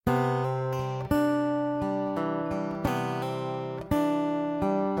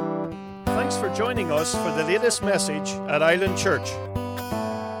Thanks for joining us for the latest message at Island Church.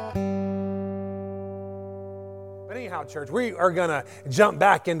 But anyhow, church, we are going to jump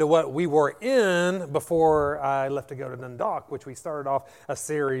back into what we were in before I left to go to Dundalk, which we started off a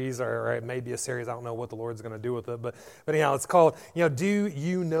series, or it may be a series. I don't know what the Lord's going to do with it. But anyhow, it's called, do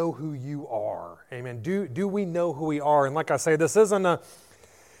you know who you are? Amen. Do we know who we are? And like I say, this isn't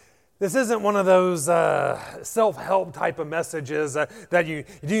one of those self-help type of messages that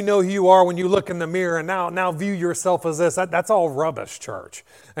you know who you are when you look in the mirror and now view yourself as this. That's all rubbish, church.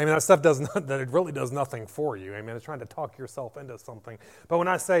 I mean, that stuff it really does nothing for you. I mean, it's trying to talk yourself into something. But when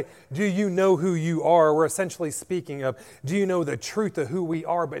I say, do you know who you are, we're essentially speaking of, do you know the truth of who we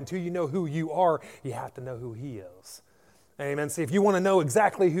are? But until you know who you are, you have to know who He is. Amen. See, if you want to know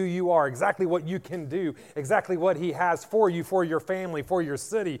exactly who you are, exactly what you can do, exactly what He has for you, for your family, for your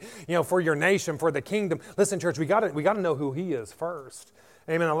city, for your nation, for the kingdom. Listen, church, we got to know who He is first.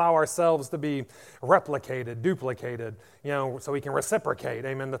 Amen. Allow ourselves to be replicated, duplicated, so we can reciprocate,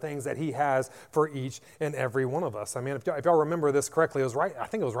 amen, the things that He has for each and every one of us. I mean, if y'all remember this correctly, I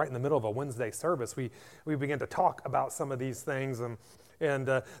think it was right in the middle of a Wednesday service. We began to talk about some of these things, and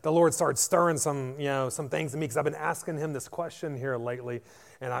the Lord started stirring some things in me, because I've been asking Him this question here lately,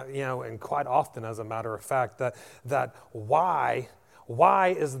 and and quite often, as a matter of fact, that why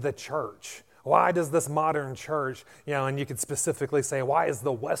is the church? Why does this modern church, and you could specifically say, why is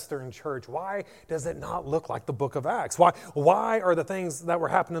the Western church, why does it not look like the book of Acts? Why are the things that were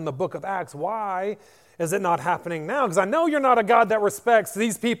happening in the book of Acts, why is it not happening now? Because I know you're not a God that respects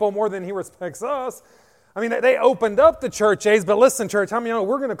these people more than He respects us. I mean, they opened up the church age, but listen, church, how many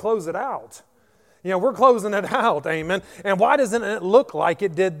we're going to close it out? We're closing it out, amen. And why doesn't it look like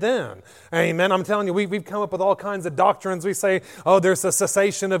it did then? Amen. I'm telling you, we've come up with all kinds of doctrines. We say, there's a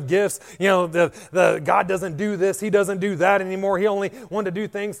cessation of gifts. The God doesn't do this. He doesn't do that anymore. He only wanted to do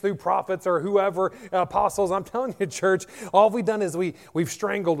things through prophets or whoever, apostles. I'm telling you, church, all we've done is we've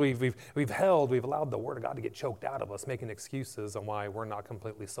strangled, we've held, we've allowed the Word of God to get choked out of us, making excuses on why we're not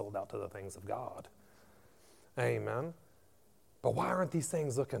completely sold out to the things of God. Amen. But why aren't these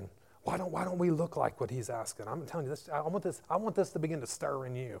things looking? Why don't we look like what He's asking? I'm telling you this. I want this to begin to stir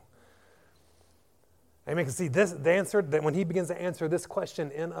in you. Amen. Because see, the answer that when He begins to answer this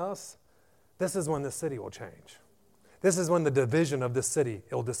question in us, this is when the city will change. This is when the division of this city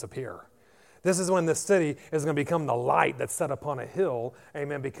will disappear. This is when this city is going to become the light that's set upon a hill.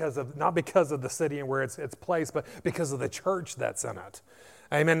 Amen. Not because of the city and where it's placed, but because of the church that's in it.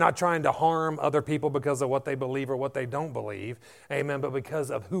 Amen. Not trying to harm other people because of what they believe or what they don't believe. Amen. But because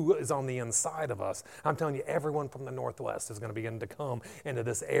of who is on the inside of us. I'm telling you, everyone from the Northwest is going to begin to come into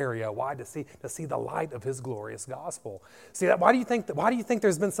this area. Why? To see the light of His glorious gospel. See that? Why do you think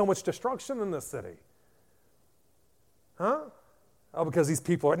there's been so much destruction in this city? Huh? Because these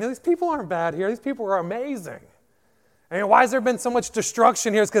people aren't bad here. These people are amazing. And why has there been so much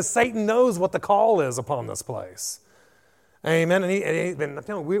destruction here? It's because Satan knows what the call is upon this place. Amen.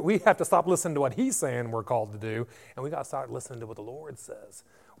 And we have to stop listening to what he's saying we're called to do, and we got to start listening to what the Lord says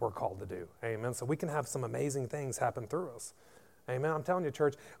we're called to do. Amen. So we can have some amazing things happen through us. Amen. I'm telling you,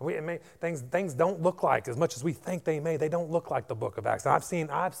 church, things don't look like, as much as we think they may, they don't look like the book of Acts. I've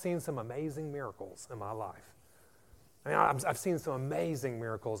seen some amazing miracles in my life. I mean, I've seen some amazing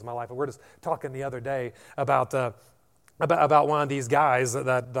miracles in my life. And we're just talking the other day about one of these guys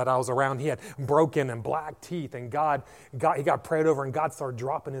that I was around. He had broken and black teeth, and he got prayed over, and God started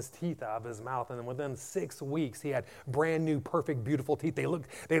dropping His teeth out of his mouth. And then within 6 weeks, he had brand new, perfect, beautiful teeth.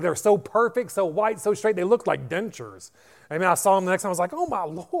 They're so perfect, so white, so straight, they looked like dentures. I mean, I saw him the next time. I was like, "Oh my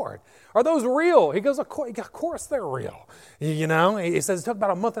Lord, are those real?" He goes, "Of course they're real." He says it took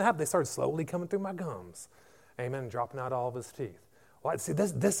about a month and a half. They started slowly coming through my gums. Amen. Dropping out all of his teeth. Well, see,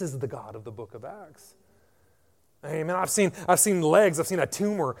 this is the God of the book of Acts. Amen. I've seen legs. I've seen a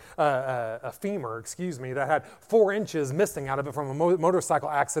femur, that had 4 inches missing out of it from a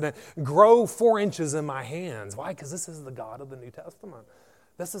motorcycle accident, grow 4 inches in my hands. Why? Because this is the God of the New Testament.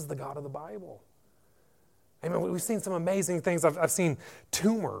 This is the God of the Bible. Amen. We've seen some amazing things. I've seen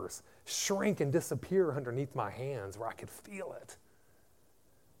tumors shrink and disappear underneath my hands where I could feel it.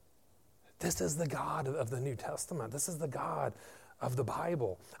 This is the God of the New Testament. This is the God of the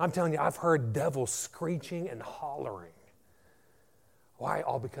Bible. I'm telling you, I've heard devils screeching and hollering. Why?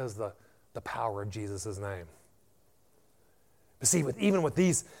 All because the power of Jesus' name. But see,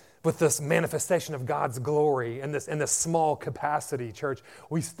 with this manifestation of God's glory in this small capacity, church,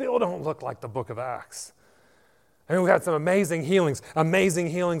 we still don't look like the book of Acts. I mean, we've had some amazing healings. Amazing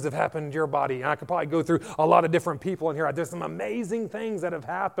healings have happened in your body. And I could probably go through a lot of different people in here. There's some amazing things that have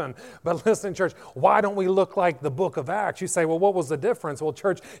happened. But listen, church, why don't we look like the book of Acts? You say, well, what was the difference? Well,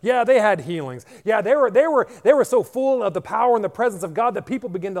 church, yeah, they had healings. Yeah, they were so full of the power and the presence of God that people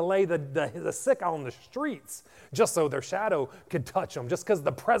began to lay the sick out on the streets just so their shadow could touch them, just because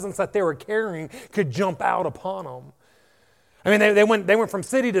the presence that they were carrying could jump out upon them. I mean, they went from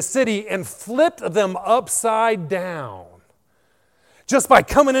city to city and flipped them upside down. Just by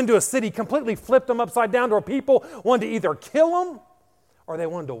coming into a city, completely flipped them upside down to where people wanted to either kill them or they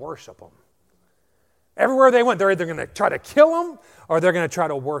wanted to worship them. Everywhere they went, they're either going to try to kill them or they're going to try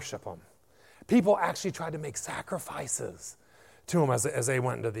to worship them. People actually tried to make sacrifices to them as they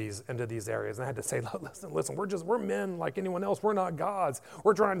went into these areas. And I had to say, listen, we're men like anyone else. We're not gods.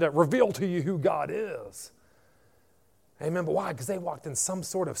 We're trying to reveal to you who God is. Amen. But why? Because they walked in some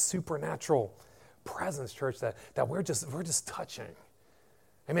sort of supernatural presence, church, that we're just touching.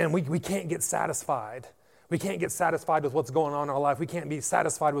 Amen. We can't get satisfied. We can't get satisfied with what's going on in our life. We can't be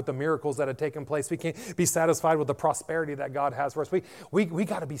satisfied with the miracles that have taken place. We can't be satisfied with the prosperity that God has for us. We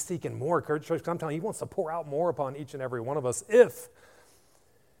got to be seeking more, church. I'm telling you, He wants to pour out more upon each and every one of us if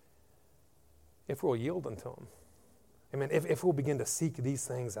we'll yield unto Him. Amen. If we'll begin to seek these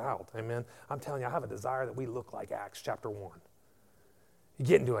things out, amen. I'm telling you, I have a desire that we look like Acts chapter 1. You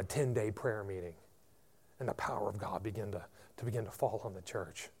get into a 10-day prayer meeting, and the power of God begin to fall on the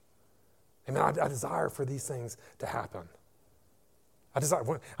church. Amen. I desire for these things to happen. Does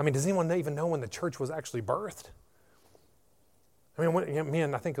anyone even know when the church was actually birthed? I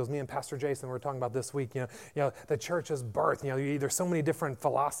mean, I think it was me and Pastor Jason we were talking about this week. You know, the church's birth. There's so many different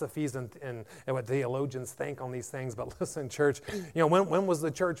philosophies and what theologians think on these things. But listen, church. When was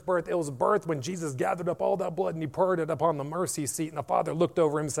the church birthed? It was birthed when Jesus gathered up all that blood and He poured it upon the mercy seat, and the Father looked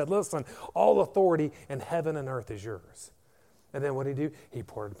over Him and said, "Listen, all authority in heaven and earth is yours." And then what did He do? He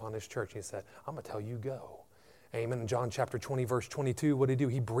poured it upon His church. And He said, "I'm going to tell you, go." Amen. In John chapter 20, verse 22, what did He do?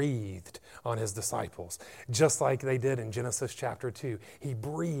 He breathed on His disciples, just like they did in Genesis chapter 2. He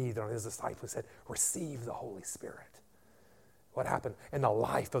breathed on His disciples and said, "Receive the Holy Spirit." What happened? And the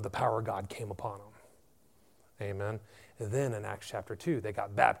life of the power of God came upon them. Amen. And then in Acts chapter 2, they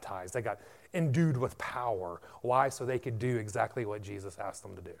got baptized. They got endued with power. Why? So they could do exactly what Jesus asked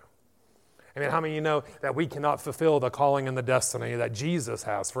them to do. I mean, how many of you know that we cannot fulfill the calling and the destiny that Jesus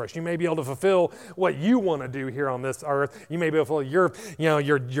has for us? You may be able to fulfill what you want to do here on this earth. You may be able to fulfill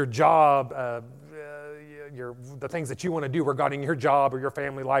your job, the things that you want to do regarding your job or your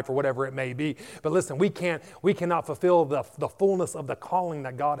family life or whatever it may be. But listen, we cannot fulfill the fullness of the calling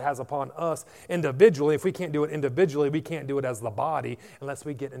that God has upon us individually. If we can't do it individually, we can't do it as the body unless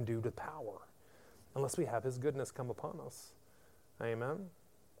we get endued with power, unless we have His goodness come upon us. Amen.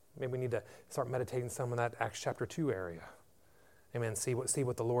 Maybe we need to start meditating some in that Acts chapter 2 area. Amen. See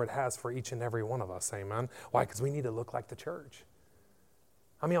what the Lord has for each and every one of us. Amen. Why? Because we need to look like the church.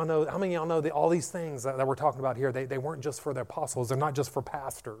 How many of y'all know that all these things that we're talking about here, they weren't just for the apostles. They're not just for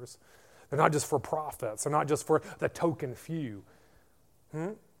pastors. They're not just for prophets. They're not just for the token few.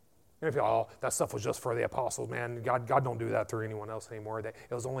 And if that stuff was just for the apostles, man, God don't do that through anyone else anymore. It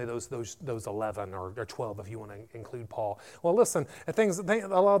was only those 11 or 12 if you want to include Paul. Well, listen, a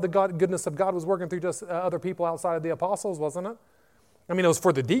lot of the goodness of God was working through just other people outside of the apostles, wasn't it? I mean, it was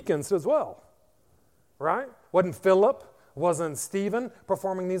for the deacons as well, right? Wasn't Philip, wasn't Stephen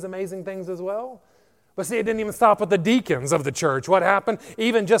performing these amazing things as well? But see, it didn't even stop with the deacons of the church. What happened?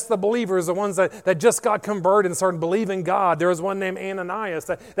 Even just the believers, the ones that just got converted and started believing God. There was one named Ananias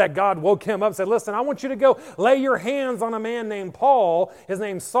that God woke him up and said, "Listen, I want you to go lay your hands on a man named Paul." His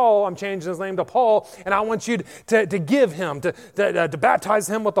name's Saul. I'm changing his name to Paul. And I want you to give him, to baptize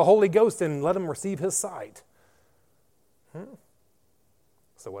him with the Holy Ghost and let him receive his sight.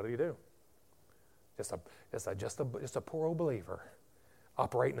 So what do? Just a poor old believer,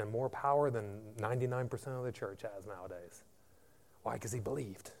 operating in more power than 99% of the church has nowadays. Why? Because he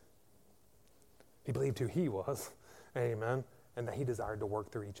believed. He believed who he was, amen, and that he desired to work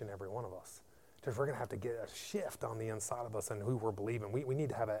through each and every one of us. Because we're going to have to get a shift on the inside of us and who we're believing. We need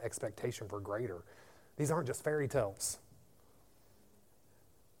to have an expectation for greater. These aren't just fairy tales.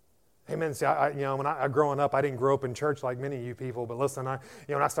 Amen. See, when I growing up, I didn't grow up in church like many of you people. But listen,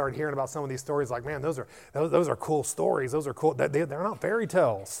 when I started hearing about some of these stories, like, man, those are cool stories. Those are cool. They're not fairy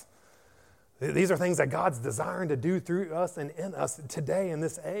tales. These are things that God's desiring to do through us and in us today in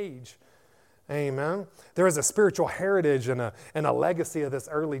this age. Amen. There is a spiritual heritage and a legacy of this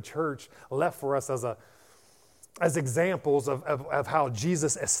early church left for us as examples of how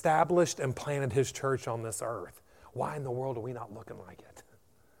Jesus established and planted His church on this earth. Why in the world are we not looking like it?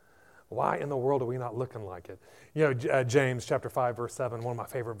 Why in the world are we not looking like it? You know, James chapter 5, verse 7, one of my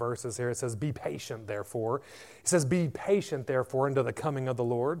favorite verses here, it says, be patient, therefore. He says, be patient, therefore, until the coming of the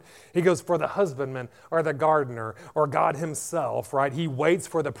Lord. He goes, for the husbandman or the gardener or God himself, right? He waits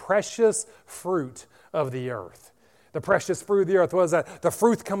for the precious fruit of the earth. The precious fruit of the earth, what is that? The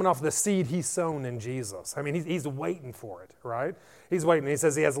fruit coming off the seed he's sown in Jesus. I mean, he's waiting for it, right? He's waiting. He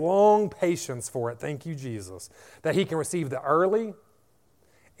says he has long patience for it. Thank you, Jesus. That he can receive the early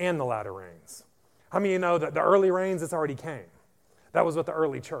and the latter rains. How many of you know that the early rains, it's already came? That was with the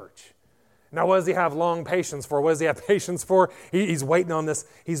early church. Now, what does he have long patience for? What does he have patience for? He's waiting on this.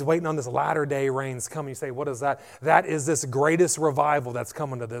 He's waiting on this latter day rains coming. You say, what is that? That is this greatest revival that's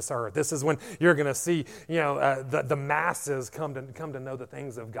coming to this earth. This is when you're going to see, the masses come to know the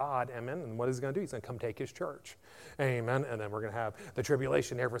things of God. Amen. And what he's going to do? He's going to come take his church. Amen. And then we're going to have the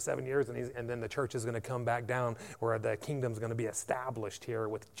tribulation here for 7 years, and then the church is going to come back down where the kingdom's going to be established here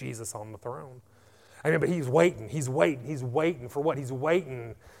with Jesus on the throne. Amen. But he's waiting. He's waiting. He's waiting for what? He's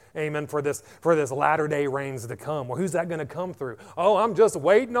waiting. Amen, for this latter-day rains to come. Well, who's that going to come through? Oh, I'm just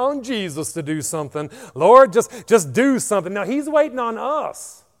waiting on Jesus to do something. Lord, just do something. No, he's waiting on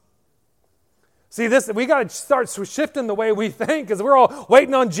us. See, we got to start shifting the way we think because we're all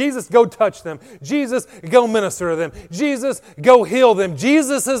waiting on Jesus, go touch them. Jesus, go minister to them. Jesus, go heal them.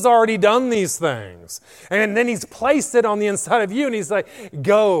 Jesus has already done these things. And then he's placed it on the inside of you and he's like,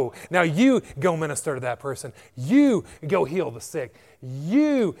 go. Now you go minister to that person. You go heal the sick.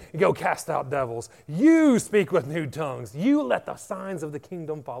 You go cast out devils. You speak with new tongues. You let the signs of the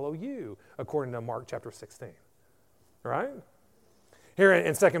kingdom follow you, according to Mark chapter 16. Right? Here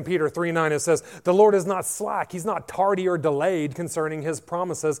in 2 Peter 3:9 it says, the Lord is not slack. He's not tardy or delayed concerning his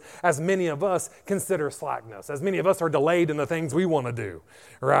promises, as many of us consider slackness. As many of us are delayed in the things we want to do.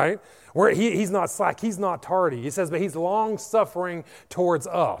 Right? He's not slack. He's not tardy. He says, but he's long-suffering towards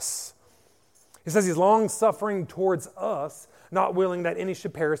us. He says he's long-suffering towards us, not willing that any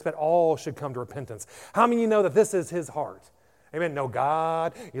should perish, but all should come to repentance. How many of you know that this is his heart? Amen. No,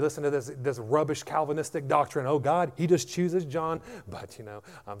 God, you listen to this rubbish Calvinistic doctrine. Oh, God, he just chooses John. But,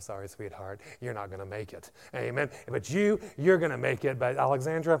 I'm sorry, sweetheart, you're not going to make it. Amen. But you're going to make it. But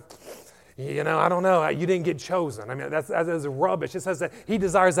Alexandra, I don't know. You didn't get chosen. I mean, that's rubbish. It says that he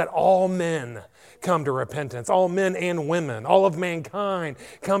desires that all men come to repentance. All men and women, all of mankind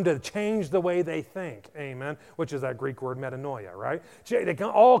come to change the way they think. Amen. Which is that Greek word metanoia, right? They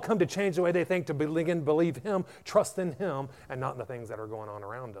all come to change the way they think, to believe him, trust in him, and not in the things that are going on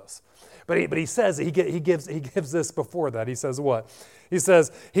around us. But he says, he gives this before that. He says what? He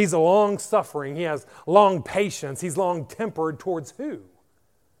says he's long-suffering. He has long patience. He's long-tempered towards who?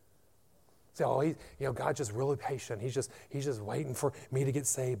 So, God's just really patient. He's just waiting for me to get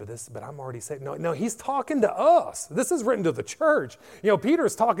saved, but I'm already saved. No, he's talking to us. This is written to the church.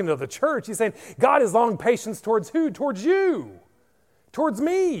 Peter's talking to the church. He's saying, God is long patience towards who? Towards you. Towards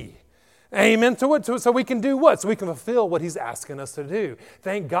me. Amen. So we can do what? So we can fulfill what he's asking us to do.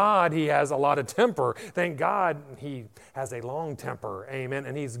 Thank God he has a lot of temper. Thank God he has a long temper. Amen.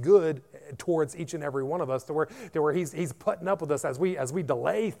 And he's good towards each and every one of us to where he's putting up with us as we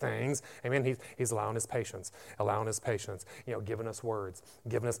delay things. Amen. He's allowing his patience, giving us words,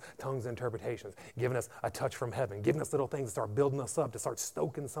 giving us tongues and interpretations, giving us a touch from heaven, giving us little things to start building us up, to start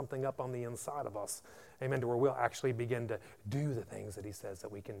stoking something up on the inside of us. Amen. To where we'll actually begin to do the things that he says that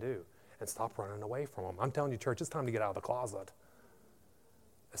we can do. And stop running away from them. I'm telling you, church, it's time to get out of the closet.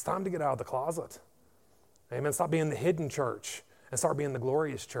 It's time to get out of the closet. Amen. Stop being the hidden church and start being the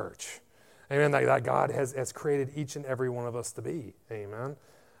glorious church. Amen. That God has created each and every one of us to be. Amen.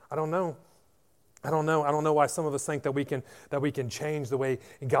 I don't know why some of us think that we can change the way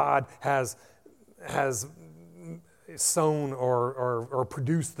God has sown or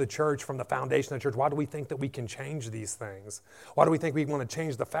produced the church from the foundation of the church. Why do we think that we can change these things? Why do we think we want to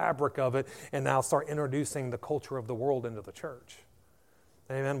change the fabric of it and now start introducing the culture of the world into the church?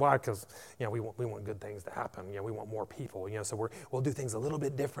 Amen. Why? Because we want good things to happen. We want more people. So we'll do things a little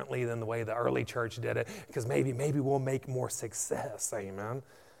bit differently than the way the early church did it, because maybe we'll make more success. Amen.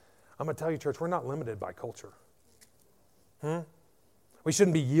 I'm going to tell you, church, we're not limited by culture. We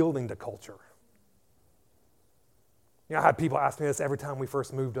shouldn't be yielding to culture. I had people ask me this every time we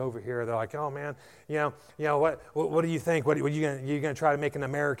first moved over here. They're like, "Oh man, what do you think? What are you going to try to make an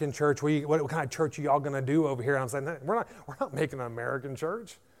American church? What kind of church are y'all going to do over here?" And I'm saying, we're not making an American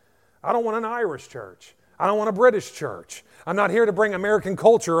church. I don't want an Irish church. I don't want a British church. I'm not here to bring American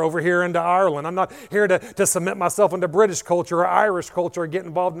culture over here into Ireland. I'm not here to submit myself into British culture or Irish culture or get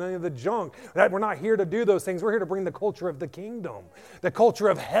involved in any of the junk. We're not here to do those things. We're here to bring the culture of the kingdom, the culture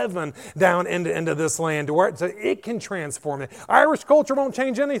of heaven down into this land so it can transform it. Irish culture won't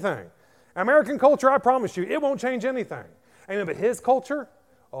change anything. American culture, I promise you, it won't change anything. Amen. But his culture,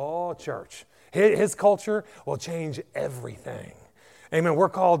 oh, church, his culture will change everything. Amen. We're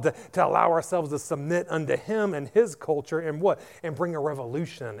called to allow ourselves to submit unto him and his culture and what? And bring a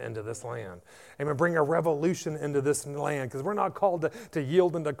revolution into this land. Amen. Bring a revolution into this land, because we're not called to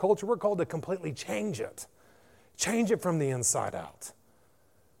yield into culture. We're called to completely change it. Change it from the inside out.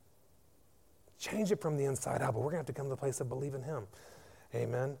 Change it from the inside out. But we're going to have to come to the place of believing him.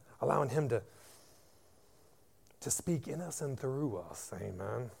 Amen. Allowing him to speak in us and through us.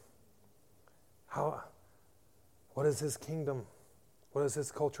 Amen. What is his kingdom? What does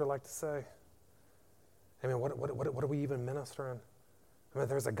his culture like to say? I mean, what are we even ministering? I mean,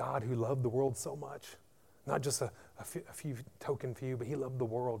 there's a God who loved the world so much. Not just a few token few, but he loved the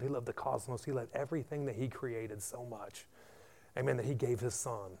world. He loved the cosmos. He loved everything that he created so much. Amen, that he gave his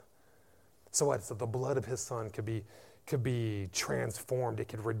son. So what? So the blood of his son could be transformed. It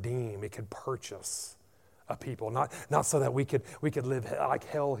could redeem. It could purchase a people. Not so that we could live like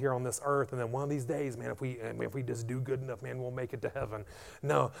hell here on this earth, and then one of these days, man, if we just do good enough, man, we'll make it to heaven.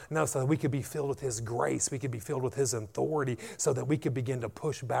 No, so that we could be filled with his grace. We could be filled with his authority, so that we could begin to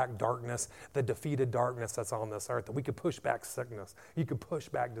push back darkness, the defeated darkness that's on this earth. That we could push back sickness. You could push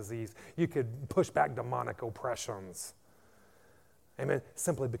back disease. You could push back demonic oppressions. Amen.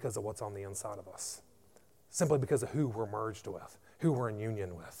 Simply because of what's on the inside of us. Simply because of who we're merged with, who we're in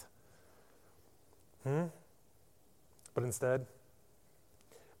union with. But instead,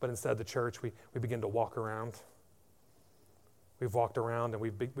 the church, we begin to walk around. We've walked around and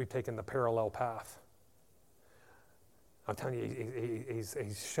we've taken the parallel path. I'm telling you, he's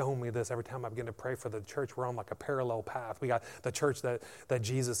shown me this every time I begin to pray for the church. We're on like a parallel path. We got the church that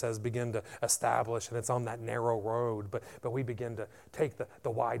Jesus has begun to establish, and it's on that narrow road. But we begin to take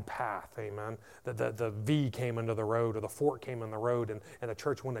the wide path, amen. The V came into the road, or the fork came in the road, and the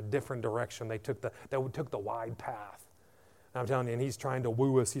church went a different direction. They took the wide path. And I'm telling you, and he's trying to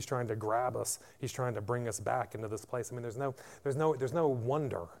woo us. He's trying to grab us. He's trying to bring us back into this place. I mean, there's no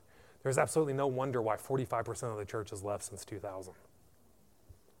wonder. There's absolutely no wonder why 45% of the church has left since 2000. I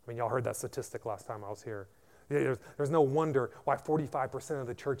mean, y'all heard that statistic last time I was here. There's no wonder why 45% of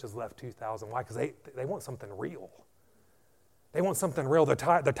the church has left 2000. Why? Because they want something real. They want something real. They're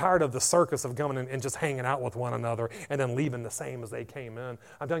tired of the circus of coming and just hanging out with one another and then leaving the same as they came in.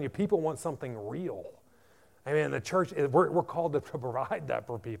 I'm telling you, people want something real. I mean, the church, we're called to provide that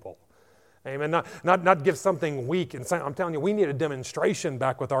for people. Amen. Not give something weak and say, I'm telling you, we need a demonstration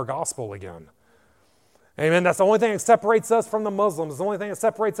back with our gospel again. Amen. That's the only thing that separates us from the Muslims. The only thing that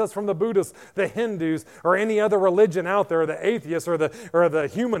separates us from the Buddhists, the Hindus, or any other religion out there, the atheists or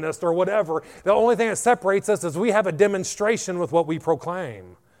the humanist or whatever. The only thing that separates us is we have a demonstration with what we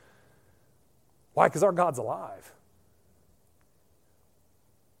proclaim. Why? Because our God's alive.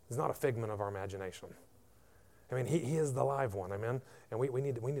 He's not a figment of our imagination. I mean, he is the live one, amen? And we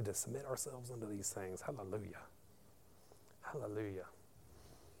need to submit ourselves unto these things. Hallelujah. Hallelujah.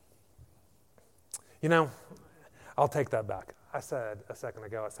 You know, I'll take that back. I said a second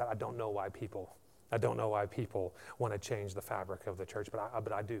ago, I don't know why people want to change the fabric of the church,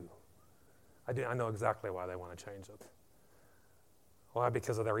 but I do. I know exactly why they want to change it. Why?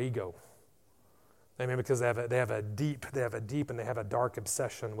 Because of their ego. I mean, because they have a deep and they have a dark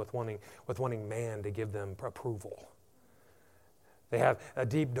obsession with wanting man to give them approval. They have a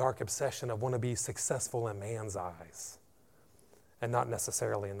deep, dark obsession of wanting to be successful in man's eyes, and not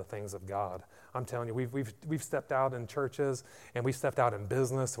necessarily in the things of God. I'm telling you, we've stepped out in churches and we've stepped out in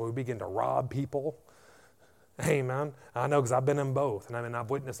business where we begin to rob people. Amen. I know, because I've been in both, and I mean,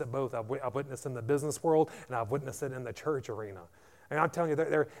 I've witnessed it both. I've witnessed in the business world, and I've witnessed it in the church arena. And I'm telling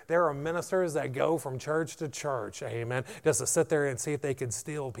you, there are ministers that go from church to church, amen, just to sit there and see if they could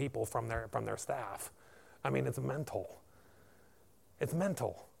steal people from their staff. I mean, it's mental. It's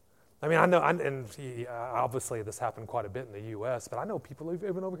mental. I mean, I know, and obviously this happened quite a bit in the U.S., but I know people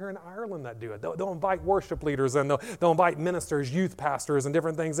even over here in Ireland that do it. They'll invite worship leaders, and they'll invite ministers, youth pastors, and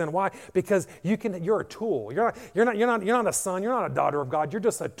different things in. Why? Because you're a tool. You're not a son. You're not a daughter of God. You're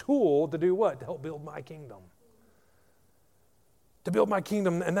just a tool to do what? To help build my kingdom. To build my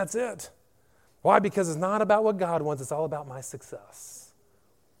kingdom, and that's it. Why? Because it's not about what God wants. It's all about my success.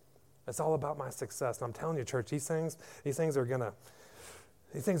 It's all about my success. And I'm telling you, church, these things are gonna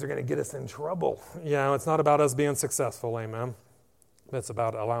get us in trouble. You know, it's not about us being successful, amen. It's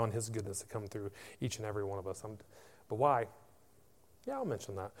about allowing His goodness to come through each and every one of us. But why? Yeah, I'll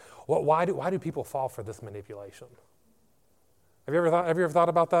mention that. Why do people fall for this manipulation? Have you ever thought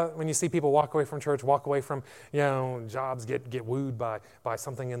about that? When you see people walk away from church, walk away from, jobs, get wooed by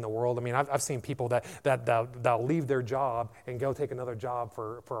something in the world. I mean, I've seen people that'll leave their job and go take another job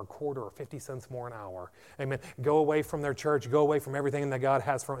for a quarter or 50 cents more an hour. Amen. Go away from their church, go away from everything that God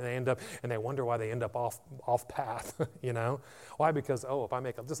has for them, and they wonder why they end up off path, Why? Because, if I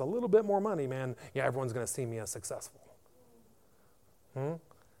make just a little bit more money, man, everyone's going to see me as successful.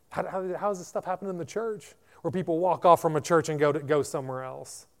 How does this stuff happen in the church? Where people walk off from a church and go somewhere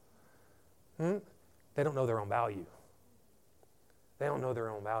else. They don't know their own value. They don't know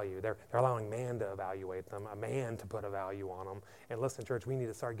their own value. They're allowing man to evaluate them, a man to put a value on them. And listen, church, we need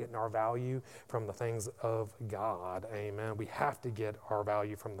to start getting our value from the things of God. Amen. We have to get our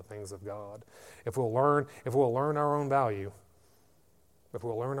value from the things of God. If we'll learn our own value, if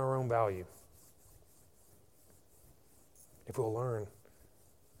we'll learn.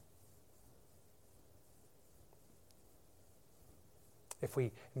 If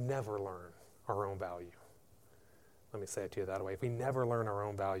we never learn our own value, let me say it to you that way. If we never learn our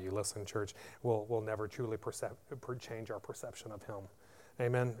own value, listen, church, we'll never truly change our perception of Him.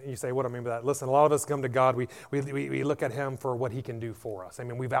 Amen. You say, what do I mean by that? Listen, a lot of us come to God, we look at Him for what He can do for us.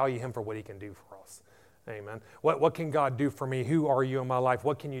 We value Him for what He can do for us. Amen. What can God do for me? Who are you in my life?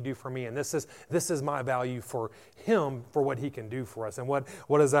 What can you do for me? And this is my value for Him, for what He can do for us. And what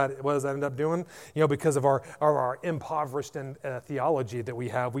does that end up doing? Because of our impoverished theology that we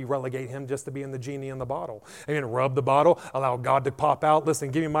have, we relegate Him just to being the genie in the bottle. Amen. Rub the bottle, allow God to pop out.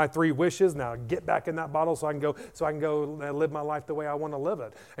 Listen, give me my 3 wishes. Now get back in that bottle so I can go live my life the way I want to live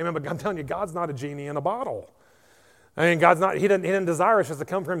it. Amen. But I'm telling you, God's not a genie in a bottle. God's not, He didn't desire us just to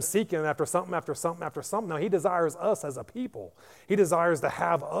come for Him seeking after something, after something, after something. No, He desires us as a people. He desires to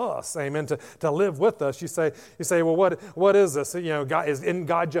have us, amen, to live with us. You say, well, what is this? Isn't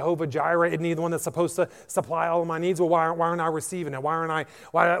God Jehovah Jireh? Isn't He the one that's supposed to supply all of my needs? Well, why aren't I receiving it? Why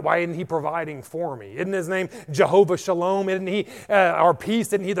isn't He providing for me? Isn't His name Jehovah Shalom? Isn't He our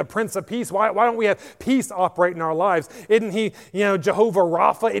peace? Isn't He the Prince of Peace? Why don't we have peace operate in our lives? Isn't He, Jehovah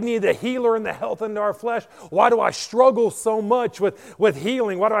Rapha? Isn't He the healer and the health into our flesh? Why do I struggle so much with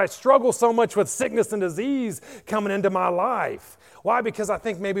healing? Why do I struggle so much with sickness and disease coming into my life? Why? Because I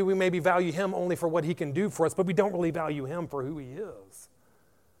think maybe we value Him only for what He can do for us, but we don't really value Him for who He is.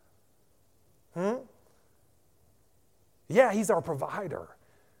 Yeah, He's our provider.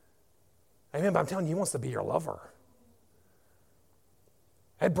 Amen, but I'm telling you, He wants to be your lover.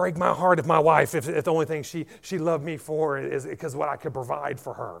 It'd break my heart if my wife, if the only thing she loved me for is because what I could provide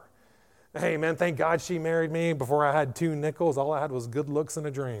for her. Amen. Thank God she married me before I had 2 nickels. All I had was good looks and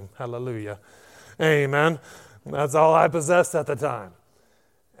a dream. Hallelujah. Amen. That's all I possessed at the time.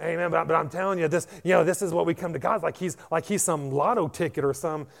 Amen. But I'm telling you, this is what we come to God like He's some lotto ticket or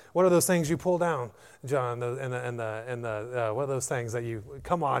some. What are those things you pull down, John? What are those things that you?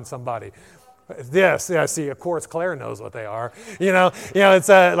 Come on, somebody. Yes, yeah. See, of course, Claire knows what they are. It's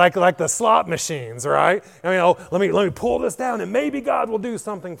like the slot machines, right? Let me pull this down, and maybe God will do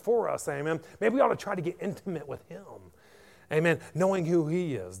something for us. Amen. Maybe we ought to try to get intimate with Him. Amen. Knowing who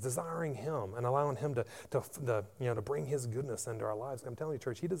He is, desiring Him, and allowing Him to bring His goodness into our lives. I'm telling you,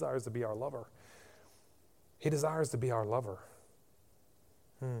 church, He desires to be our lover. He desires to be our lover.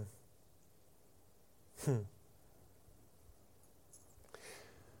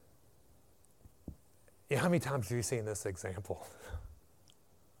 How many times have you seen this example?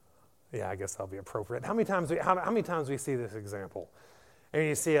 Yeah, I guess that'll be appropriate. How many times we see this example? And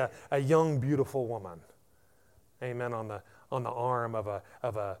you see a young, beautiful woman, amen, on the arm of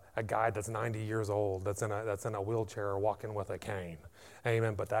a guy that's 90 years old, that's in a wheelchair walking with a cane,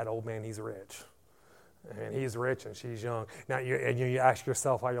 amen. But that old man, he's rich, and he's rich and she's young. Now you ask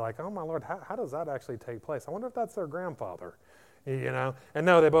yourself, you're like, oh my Lord, how does that actually take place? I wonder if that's their grandfather. And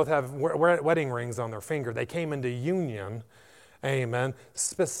no, they both have wedding rings on their finger. They came into union, amen,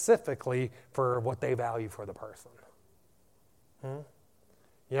 specifically for what they value for the person.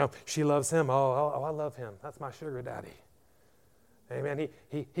 She loves him. Oh, I love him. That's my sugar daddy. Amen.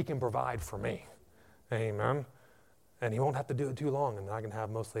 He can provide for me. Amen. And he won't have to do it too long, and I can have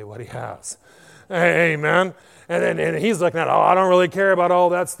mostly what he has. Amen. And he's looking at, I don't really care about all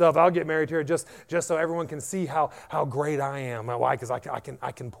that stuff. I'll get married to her just so everyone can see how great I am. Why? Because I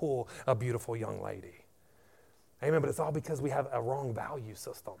can pull a beautiful young lady. Amen. But it's all because we have a wrong value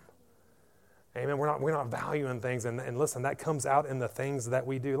system. Amen. We're not valuing things, and listen, that comes out in the things that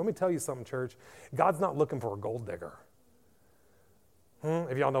we do. Let me tell you something, church. God's not looking for a gold digger.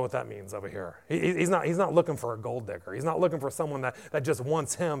 If y'all know what that means over here. He's not looking for a gold digger. He's not looking for someone that just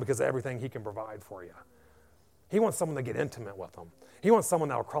wants him because of everything he can provide for you. He wants someone to get intimate with him. He wants someone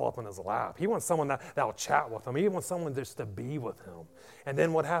that will crawl up in his lap. He wants someone that will chat with him. He wants someone just to be with him. And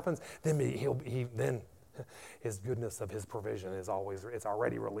then what happens? Then then his goodness of his provision it's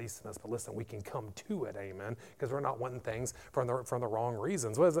already released in us. But listen, we can come to it, amen, because we're not wanting things from the wrong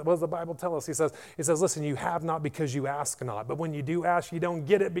reasons. What does the Bible tell us? He says, listen, you have not because you ask not. But when you do ask, you don't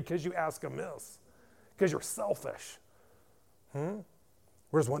get it because you ask amiss, because you're selfish.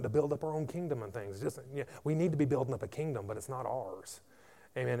 We're just wanting to build up our own kingdom and things. We need to be building up a kingdom, but it's not ours.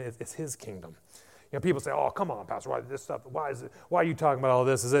 Amen. It's his kingdom. People say, "Oh, come on, Pastor, why are you talking about all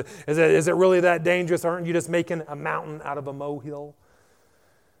this? Is it really that dangerous? Aren't you just making a mountain out of a molehill?"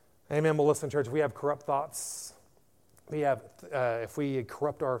 Amen. Well, listen, church, we have corrupt thoughts. If we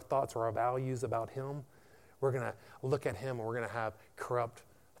corrupt our thoughts or our values about him, we're going to look at him and we're going to have corrupt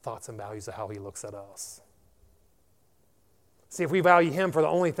thoughts and values of how he looks at us. See, if we value him for the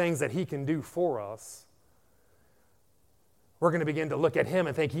only things that he can do for us, we're going to begin to look at him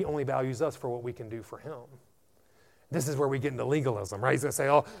and think he only values us for what we can do for him. This is where we get into legalism, right? He's going to say,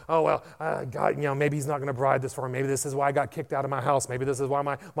 God, maybe he's not going to provide this for me. Maybe this is why I got kicked out of my house. Maybe this is why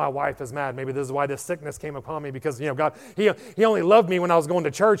my wife is mad. Maybe this is why this sickness came upon me because, God, he only loved me when I was going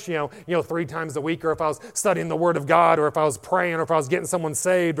to church, 3 times a week, or if I was studying the Word of God, or if I was praying, or if I was getting someone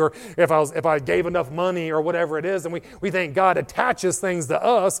saved, or if I gave enough money, or whatever it is. And we think God attaches things to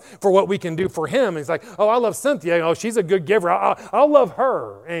us for what we can do for him. And he's like, I love Cynthia. She's a good giver. I'll love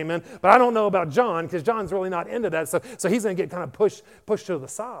her. Amen. But I don't know about John because John's really not into that. So he's going to get kind of pushed to the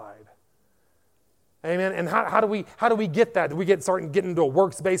side. Amen. And how do we get that? We start getting into a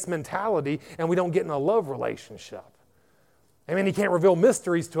works-based mentality and we don't get in a love relationship. Amen. He can't reveal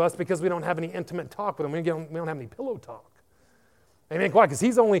mysteries to us because we don't have any intimate talk with him. We don't have any pillow talk. Amen. Why? Because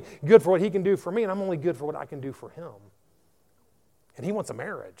he's only good for what he can do for me, and I'm only good for what I can do for him. And he wants a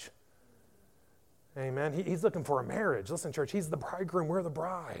marriage. Amen. He's looking for a marriage. Listen, church, he's the bridegroom. We're the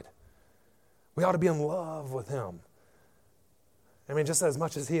bride. We ought to be in love with him. Just as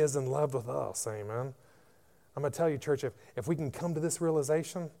much as he is in love with us, amen. I'm going to tell you, church, if we can come to this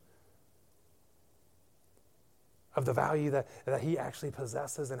realization of the value that he actually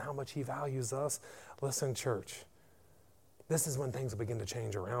possesses and how much he values us, listen, church, this is when things will begin to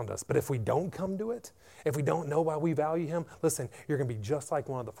change around us. But if we don't come to it, if we don't know why we value him, listen, you're going to be just like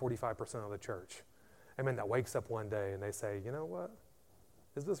one of the 45% of the church, that wakes up one day and they say, you know what?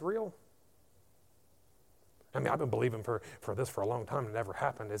 Is this real? I've been believing for this for a long time. It never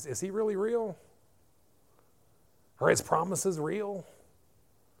happened. Is he really real? Are his promises real?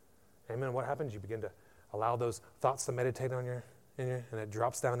 Amen. What happens? You begin to allow those thoughts to meditate on and it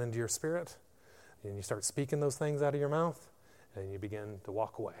drops down into your spirit. And you start speaking those things out of your mouth, and you begin to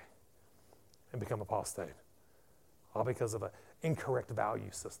walk away and become apostate. All because of an incorrect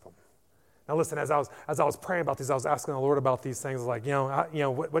value system. Now listen, as I was praying about these, I was asking the Lord about these things, like,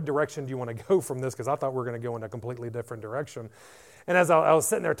 what direction do you want to go from this? Because I thought we were going to go in a completely different direction. And as I was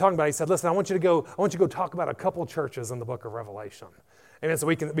sitting there talking about it, he said, listen, I want you to go talk about a couple churches in the book of Revelation. Amen. So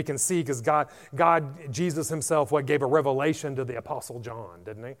we can see, because God, Jesus himself, gave a revelation to the Apostle John,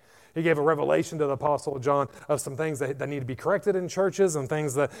 didn't he? He gave a revelation to the Apostle John of some things that need to be corrected in churches and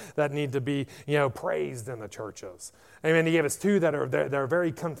things that need to be, praised in the churches. Amen. He gave us 2 that are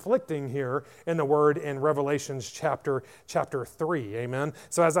very conflicting here in the Word in Revelations chapter 3. Amen.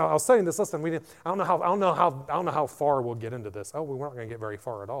 So as I was saying this, listen, I don't know how far we'll get into this. We're not going to get very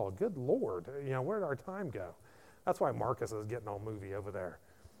far at all. Good Lord, where did our time go? That's why Marcus is getting all movie over there.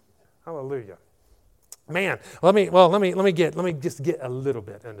 Hallelujah. Man, let me just get a little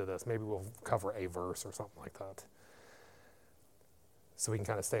bit into this. Maybe we'll cover a verse or something like that, so we can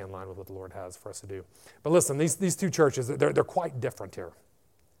kind of stay in line with what the Lord has for us to do. But listen, these 2 churches, they're quite different here.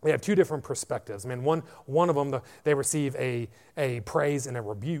 They have 2 different perspectives. One of them, they receive a praise and a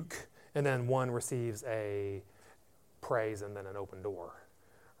rebuke, and then one receives a praise and then an open door,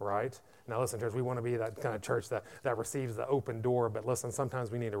 right? Now listen, church, we want to be that kind of church that receives the open door, but listen,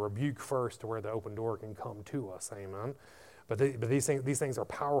 sometimes we need a rebuke first to where the open door can come to us, amen? But these things are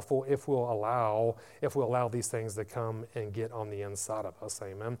powerful if we'll allow these things to come and get on the inside of us,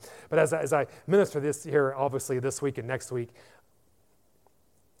 amen? But as I minister this here, obviously this week and next week,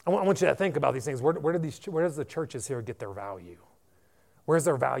 I want you to think about these things. Where does the churches here get their value? Where's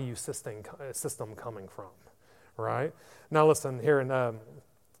their value system coming from, right? Now listen, here in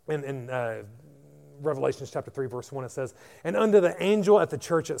Revelation chapter 3, verse 1, it says, "And unto the angel at the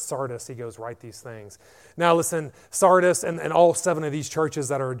church at Sardis, he goes, write these things." Now listen, Sardis and all 7 of these churches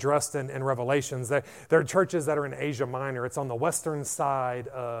that are addressed in Revelations, they're churches that are in Asia Minor. It's on the western side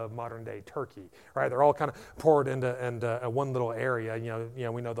of modern-day Turkey, right? They're all kind of poured into one little area. You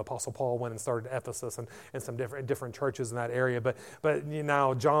know, we know the Apostle Paul went and started Ephesus and some different churches in that area. But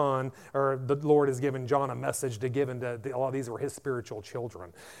now John, or the Lord has given John a message to give into a lot of these were his spiritual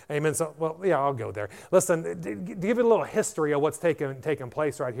children. Amen. So, well, yeah, I'll go there. Listen, to give it a little history of what's taken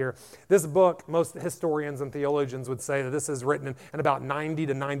place right here. This book, most historians and theologians would say that this is written in about 90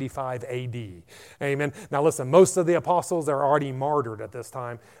 to 95 AD. Amen. Now listen, most of the apostles are already martyred at this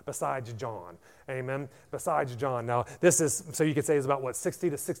time besides John. Amen. Besides John. Now, this is, so you could say, is about 60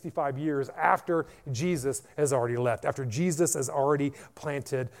 to 65 years after Jesus has already left, after Jesus has already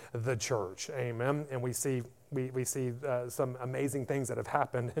planted the church. Amen. And we see some amazing things that have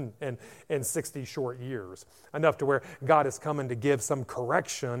happened in 60 short years, enough to where God is coming to give some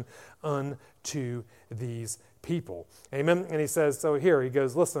correction unto these people. Amen. And he says, so here he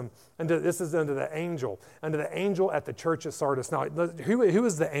goes, listen, this is unto the angel at the church at Sardis. Now, who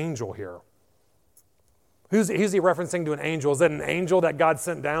is the angel here? Who's he referencing to an angel? Is that an angel that God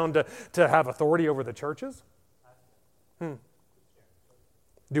sent down to have authority over the churches? Do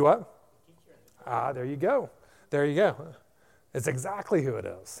what? There you go. There you go. It's exactly who it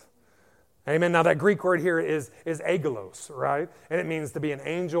is. Amen. Now that Greek word here is angelos, right? And it means to be an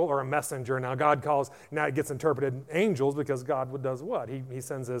angel or a messenger. Now now it gets interpreted angels because God does what? He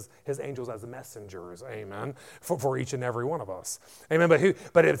sends his angels as messengers, amen, for each and every one of us. Amen.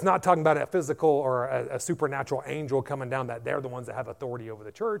 But it's not talking about a physical or a supernatural angel coming down, that they're the ones that have authority over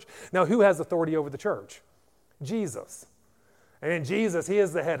the church. Now, who has authority over the church? Jesus. And Jesus, he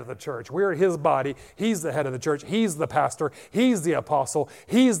is the head of the church. We're his body. He's the head of the church. He's the pastor. He's the apostle.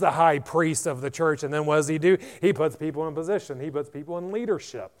 He's the high priest of the church. And then what does he do? He puts people in position. He puts people in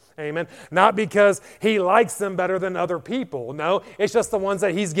leadership. Amen. Not because he likes them better than other people. No, it's just the ones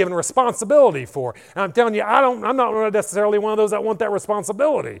that he's given responsibility for. And I'm telling you, I'm not necessarily one of those that want that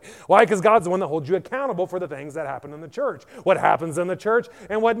responsibility. Why? Because God's the one that holds you accountable for the things that happen in the church, what happens in the church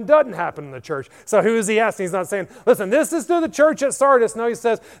and what doesn't happen in the church. So who is he asking? He's not saying, listen, this is to the church at Sardis. No, he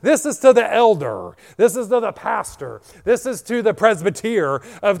says, this is to the elder. This is to the pastor. This is to the presbyter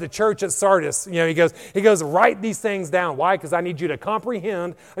of the church at Sardis. You know, he goes, write these things down. Why? Because I need you to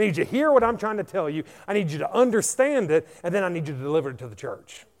comprehend. I need you to hear what I'm trying to tell you. I need you to understand it, and then I need you to deliver it to the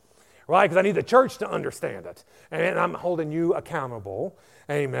church. Right? Because I need the church to understand it. And I'm holding you accountable,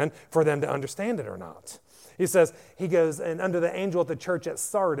 amen, for them to understand it or not. He says, he goes, and under the angel at the church at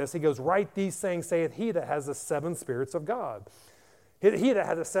Sardis, he goes, write these things, saith he that has the 7 spirits of God. He that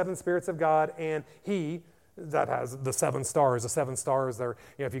has the 7 spirits of God, and he that has the 7 stars. The 7 stars are,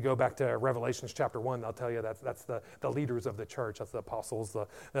 if you go back to Revelation chapter 1, they'll tell you that's the leaders of the church. That's the apostles,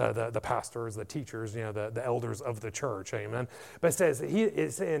 the pastors, the teachers, the elders of the church. Amen. But it says, he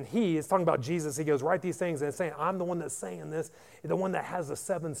is talking about Jesus. He goes, write these things, and it's saying, I'm the one that's saying this, the one that has the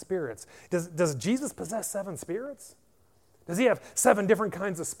 7 spirits. Does Jesus possess 7 spirits? Does he have 7 different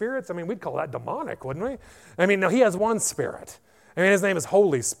kinds of spirits? I mean, we'd call that demonic, wouldn't we? I mean, no, he has one spirit. I mean, his name is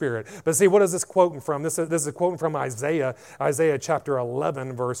Holy Spirit. But see, what is this quoting from? This is quoting from Isaiah chapter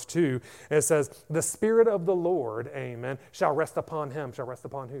 11, verse 2. And it says, the Spirit of the Lord, amen, shall rest upon him. Shall rest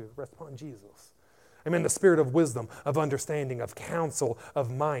upon who? Rest upon Jesus. Amen, the spirit of wisdom, of understanding, of counsel, of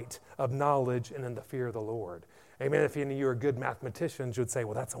might, of knowledge, and in the fear of the Lord. Amen. If any of you are good mathematicians, you would say,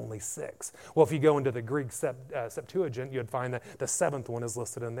 well, that's only 6. Well, if you go into the Greek Septuagint, you'd find that the 7th one is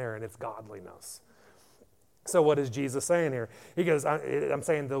listed in there, and it's godliness. So what is Jesus saying here? He goes, I'm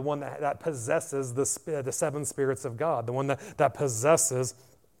saying the one that possesses the 7 spirits of God, the one that possesses,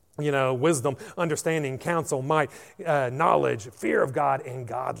 wisdom, understanding, counsel, might, knowledge, fear of God, and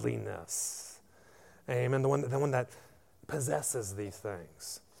godliness. Amen. The one that possesses these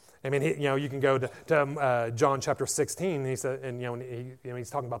things. I mean, you can go to John chapter 16, and he said, he's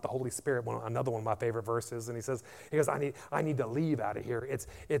talking about the Holy Spirit, another one of my favorite verses, and he goes, I need to leave out of here.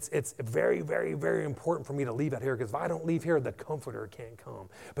 It's very, very, very important for me to leave out here, because if I don't leave here, the Comforter can't come.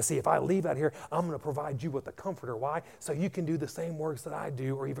 But see, if I leave out here, I'm going to provide you with the Comforter. Why? So you can do the same works that I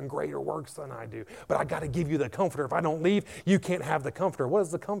do, or even greater works than I do. But I got to give you the Comforter. If I don't leave, you can't have the Comforter. What is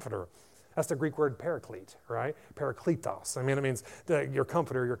the Comforter? That's the Greek word paraclete, right? Parakletos. I mean, it means your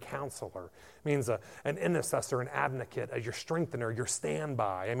comforter, your counselor. It means an intercessor, an advocate, your strengthener, your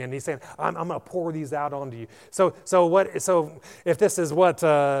standby. I mean, he's saying, I'm going to pour these out onto you. So if this is what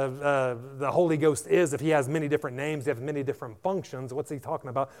the Holy Ghost is, if he has many different names, he has many different functions, what's he talking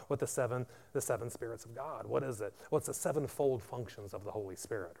about with the seven spirits of God? What is it? What's the sevenfold functions of the Holy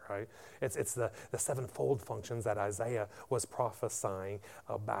Spirit, right? It's the sevenfold functions that Isaiah was prophesying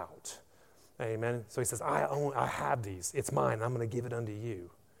about. Amen. So he says, I have these. It's mine. I'm going to give it unto you.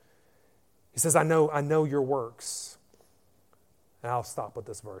 He says, I know your works. And I'll stop with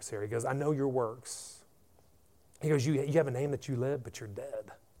this verse here. He goes, I know your works. He goes, you have a name that you live, but you're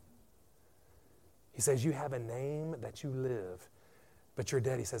dead. He says, you have a name that you live, but you're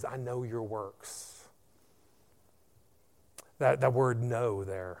dead. He says, I know your works. That word know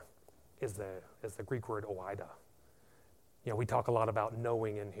there is the Greek word oida. You know, we talk a lot about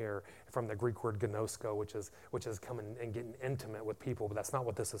knowing in here from the Greek word gnosko, which is coming and getting intimate with people, but that's not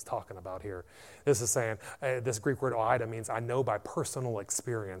what this is talking about here. This is saying, this Greek word oida means I know by personal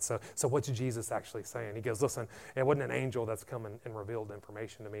experience. So what's Jesus actually saying? He goes, listen, it wasn't an angel that's come and revealed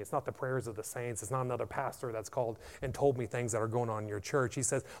information to me. It's not the prayers of the saints. It's not another pastor that's called and told me things that are going on in your church. He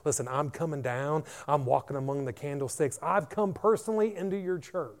says, listen, I'm coming down. I'm walking among the candlesticks. I've come personally into your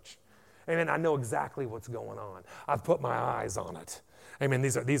church. Amen. I know exactly what's going on. I've put my eyes on it. Amen.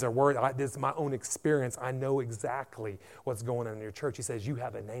 These are words. This is my own experience. I know exactly what's going on in your church. He says, you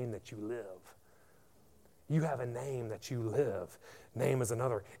have a name that you live. You have a name that you live. Name is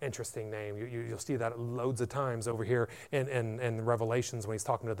another interesting name. You'll see that loads of times over here in Revelations when he's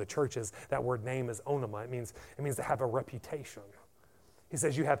talking to the churches. That word name is onoma. It means to have a reputation. He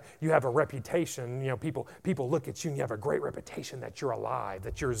says you have a reputation. You know, people look at you and you have a great reputation that you're alive,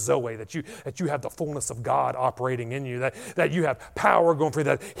 that you're Zoe, that you have the fullness of God operating in you, that you have power going through,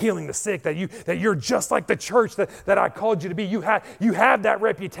 that healing the sick, that you're just like the church that I called you to be. You have that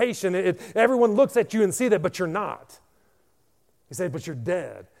reputation. Everyone looks at you and see that, but you're not. He said, but you're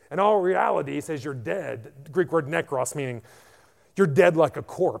dead. In all reality, he says you're dead. The Greek word nekros, meaning you're dead like a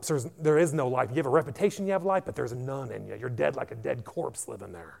corpse. There is no life. You have a reputation, you have life, but there's none in you. You're dead like a dead corpse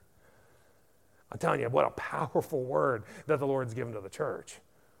living there. I'm telling you, what a powerful word that the Lord's given to the church.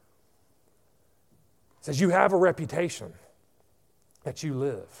 It says you have a reputation that you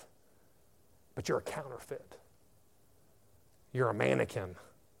live, but you're a counterfeit. You're a mannequin.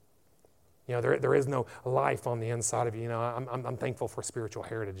 You know, there is no life on the inside of you. You know, I'm thankful for spiritual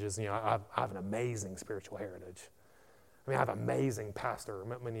heritages. You know, I have an amazing spiritual heritage. I mean, I have an amazing pastor.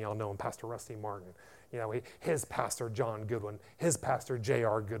 Many of y'all know him, Pastor Rusty Martin. You know, his pastor, John Goodwin, his pastor,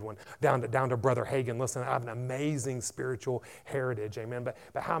 J.R. Goodwin, down to Brother Hagin. Listen, I have an amazing spiritual heritage, amen. But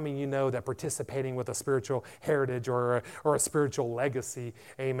how many of you know that participating with a spiritual heritage or a spiritual legacy,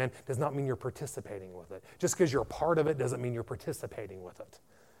 amen, does not mean you're participating with it. Just because you're a part of it doesn't mean you're participating with it.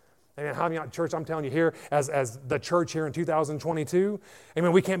 Amen. How many church, I'm telling you here, as the church here in 2022,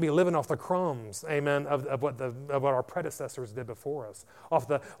 amen, we can't be living off the crumbs, amen, of what our predecessors did before us, off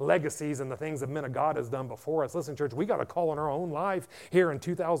the legacies and the things that men of God has done before us. Listen, church, we got a call in our own life here in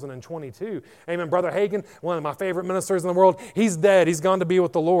 2022. Amen. Brother Hagin, one of my favorite ministers in the world, he's dead. He's gone to be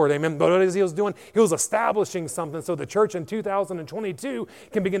with the Lord. Amen. But what he was doing? He was establishing something so the church in 2022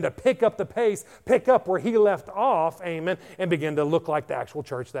 can begin to pick up the pace, pick up where he left off, amen, and begin to look like the actual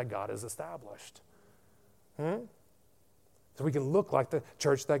church that God is established. So we can look like the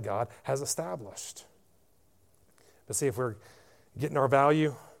church that God has established. But see, if we're getting our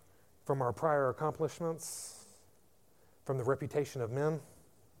value from our prior accomplishments, from the reputation of men,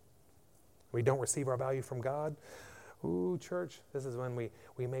 we don't receive our value from God. Ooh, church, this is when we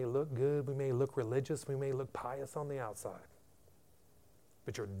may look good, we may look religious, we may look pious on the outside,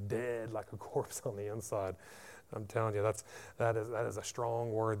 but you're dead like a corpse on the inside. I'm telling you, that is a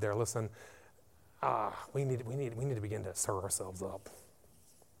strong word there. Listen, we need to begin to stir ourselves up.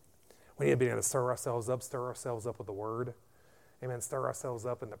 We need to begin to stir ourselves up with the Word. Amen. Stir ourselves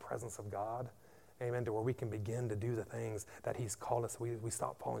up in the presence of God. Amen. To where we can begin to do the things that He's called us. We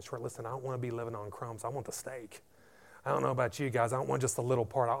stop falling short. Listen, I don't want to be living on crumbs. I want the steak. I don't know about you guys. I don't want just a little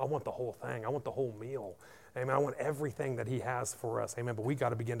part. I want the whole thing. I want the whole meal. Amen. I want everything that He has for us. Amen. But we got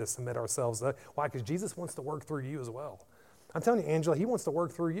to begin to submit ourselves. Why? Because Jesus wants to work through you as well. I'm telling you, Angela, He wants to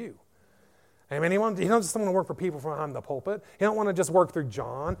work through you. Amen. He don't just want to work for people from behind the pulpit. He don't want to just work through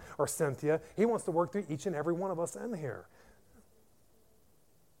John or Cynthia. He wants to work through each and every one of us in here.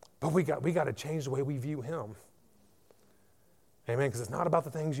 But we got to change the way we view Him. Amen. Because it's not about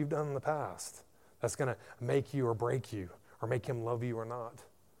the things you've done in the past that's going to make you or break you or make Him love you or not.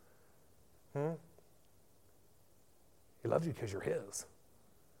 He loves you because you're His.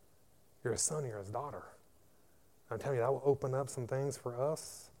 You're his son, you're his daughter. I'm telling you, that will open up some things for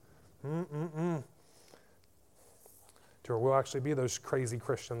us. To where we'll actually be those crazy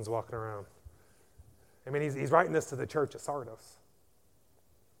Christians walking around. I mean, he's writing this to the church at Sardis.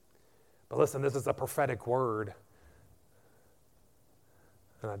 But listen, this is a prophetic word.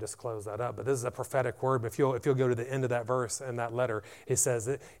 And I just close that up. But this is a prophetic word. But if you'll go to the end of that verse in that letter, it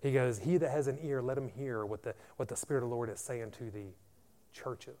says, he goes, he that has an ear, let him hear what the Spirit of the Lord is saying to the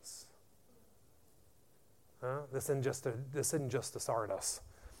churches. This isn't just the Sardis.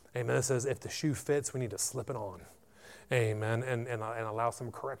 Amen. It says if the shoe fits, we need to slip it on. Amen. And allow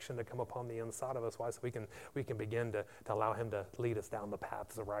some correction to come upon the inside of us. Why? So we can begin to allow him to lead us down the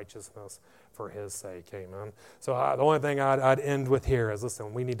paths of righteousness for his sake. Amen. So the only thing I'd end with here is,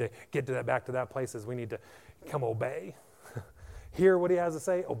 listen, we need to get to back to that place is we need to come obey. Hear what he has to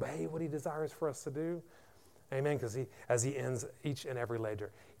say. Obey what he desires for us to do. Amen. Because as he ends each and every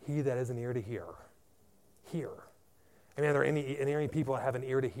ledger, he that has an ear to hear. I mean, are there any people that have an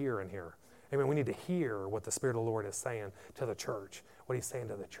ear to hear in here? I mean, we need to hear what the Spirit of the Lord is saying to the church, what he's saying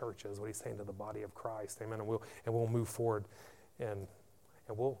to the churches, what he's saying to the body of Christ. Amen. And we'll move forward and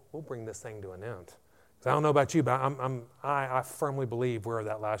we'll bring this thing to an end. Because I don't know about you, but I firmly believe we're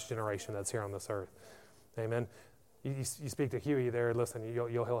that last generation that's here on this earth. Amen. You speak to Huey there. Listen,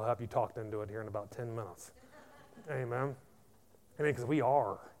 he'll help you talk into it here in about 10 minutes. Amen. I mean, because we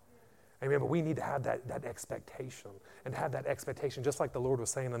are. Amen. But we need to have that expectation, and have that expectation, just like the Lord was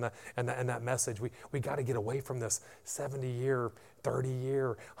saying in that message. We got to get away from this 70-year,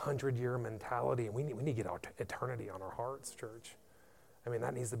 30-year, 100-year mentality, and we need to get our eternity on our hearts, church. I mean,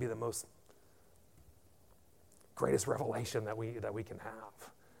 that needs to be the most greatest revelation that we can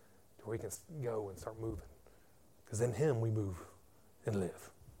have, to where we can go and start moving, because in Him we move and live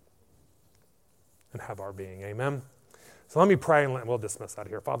and have our being. Amen. So let me pray and we'll dismiss out of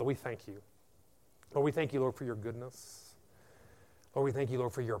here. Father, we thank you. Lord, we thank you, Lord, for your goodness. Lord, we thank you,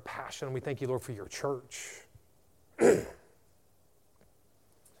 Lord, for your passion. We thank you, Lord, for your church.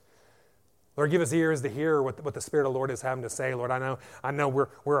 Lord, give us ears to hear what the Spirit of the Lord is having to say. Lord, I know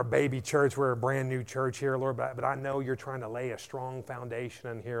we're a baby church. We're a brand new church here, Lord, but I know you're trying to lay a strong foundation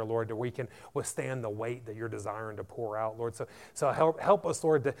in here, Lord, that we can withstand the weight that you're desiring to pour out, Lord. So help us,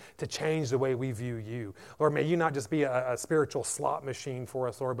 Lord, to change the way we view you. Lord, may you not just be a spiritual slot machine for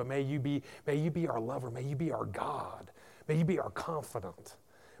us, Lord, but may you be our lover. May you be our God. May you be our confidant.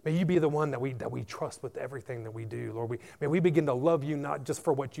 May you be the one that we trust with everything that we do, Lord. May we begin to love you not just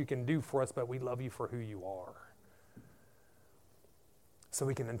for what you can do for us, but we love you for who you are. So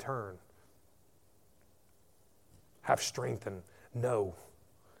we can in turn have strength and know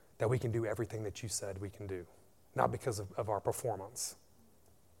that we can do everything that you said we can do. Not because of our performance,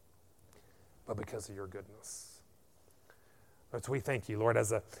 but because of your goodness. Lord, so we thank you, Lord,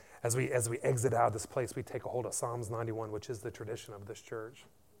 as we exit out of this place, we take a hold of Psalms 91, which is the tradition of this church.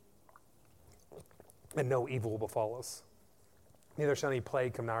 And no evil will befall us. Neither shall any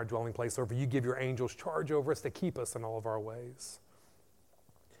plague come nigh our dwelling place. Lord, for you give your angels charge over us to keep us in all of our ways.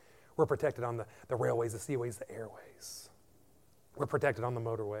 We're protected on the railways, the seaways, the airways. We're protected on the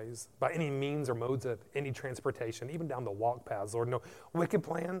motorways by any means or modes of any transportation, even down the walk paths. Lord, no wicked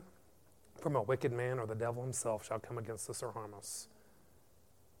plan from a wicked man or the devil himself shall come against us or harm us.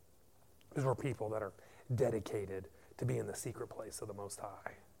 Because we're people that are dedicated to be in the secret place of the Most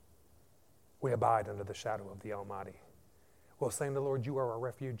High. We abide under the shadow of the Almighty. We'll say to the Lord, you are our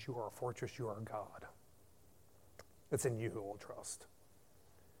refuge, you are our fortress, you are our God. It's in you who we'll trust.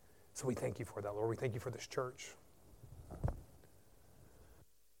 So we thank you for that, Lord. We thank you for this church.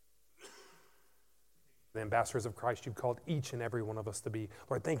 The ambassadors of Christ you've called each and every one of us to be.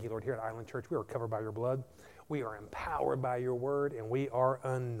 Lord, thank you, Lord. Here at Island Church, we are covered by your blood. We are empowered by your word, and we are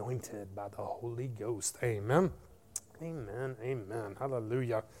anointed by the Holy Ghost. Amen. Amen. Amen.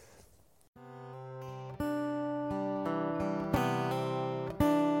 Hallelujah.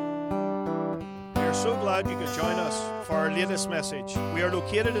 We're so glad you could join us for our latest message. We are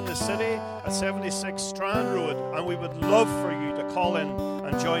located in the city at 76 Strand Road, and we would love for you to call in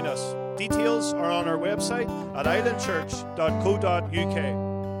and join us. Details are on our website at islandchurch.co.uk.